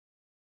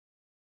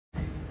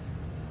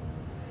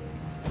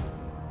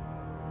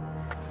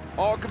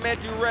All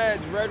Comanche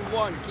Reds, Red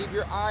 1, keep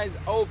your eyes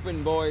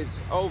open,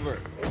 boys. Over.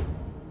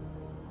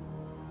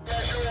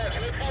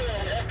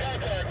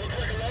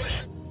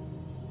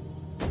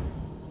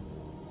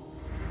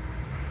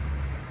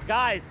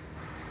 Guys,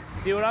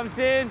 see what I'm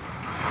seeing?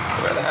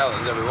 Where the hell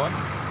is everyone?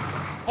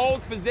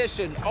 Hold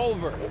position,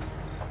 over.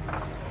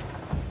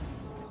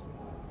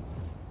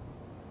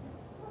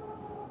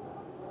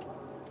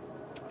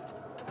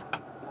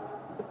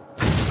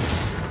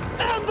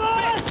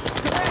 Ambush!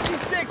 Comanche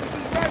 6, this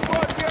is Red 1,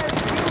 we are in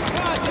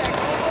contact,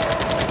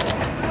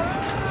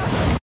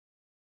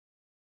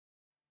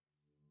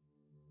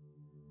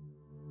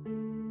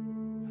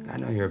 over. I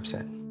know you're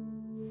upset,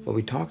 but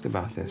we talked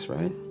about this,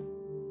 right?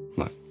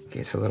 Look, okay,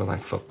 it's a little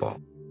like football.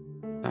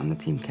 I'm the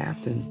team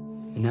captain,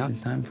 and now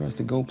it's time for us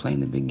to go play in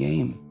the big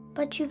game.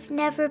 But you've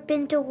never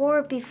been to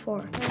war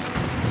before.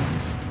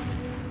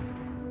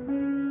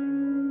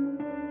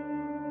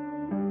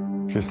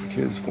 Kiss the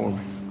kids for me.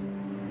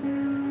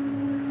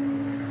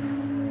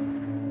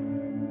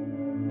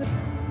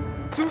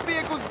 Two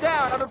vehicles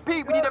down. I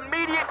repeat, we need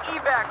immediate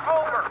evac.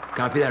 Over.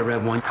 Copy that,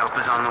 Red 1. Help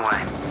is on the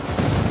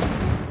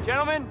way.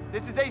 Gentlemen,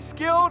 this is a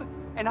skilled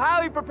and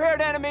highly prepared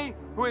enemy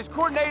who has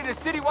coordinated a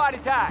citywide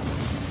attack.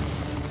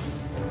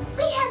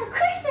 We have a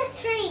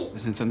Christmas tree!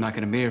 Since I'm not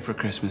gonna be here for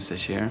Christmas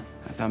this year,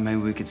 I thought maybe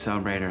we could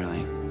celebrate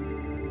early.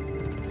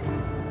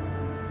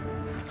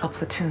 A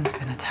platoon's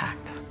been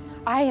attacked.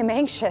 I am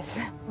anxious.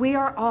 We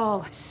are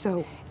all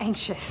so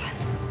anxious.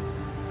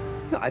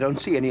 I don't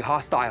see any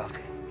hostiles.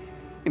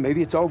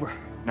 Maybe it's over.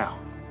 No.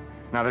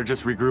 Now they're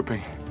just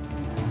regrouping.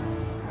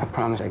 I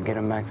promise I'd get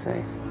them back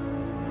safe.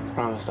 I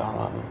promised all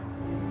of them.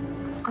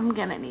 I'm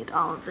gonna need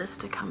all of this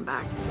to come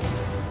back.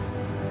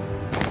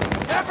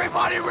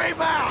 Everybody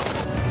rebound!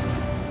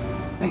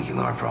 Thank you,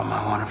 Lord, for all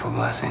my wonderful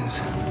blessings.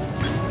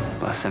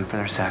 Bless them for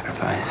their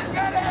sacrifice.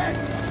 Get in!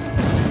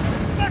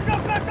 Back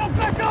up, back up,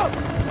 back up!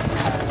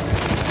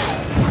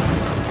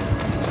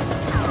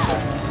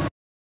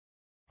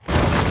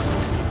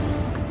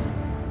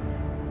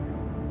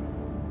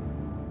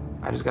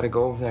 I just gotta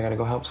go over there. I gotta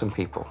go help some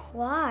people.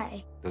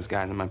 Why? Those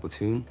guys in my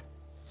platoon,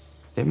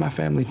 they're my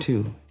family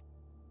too.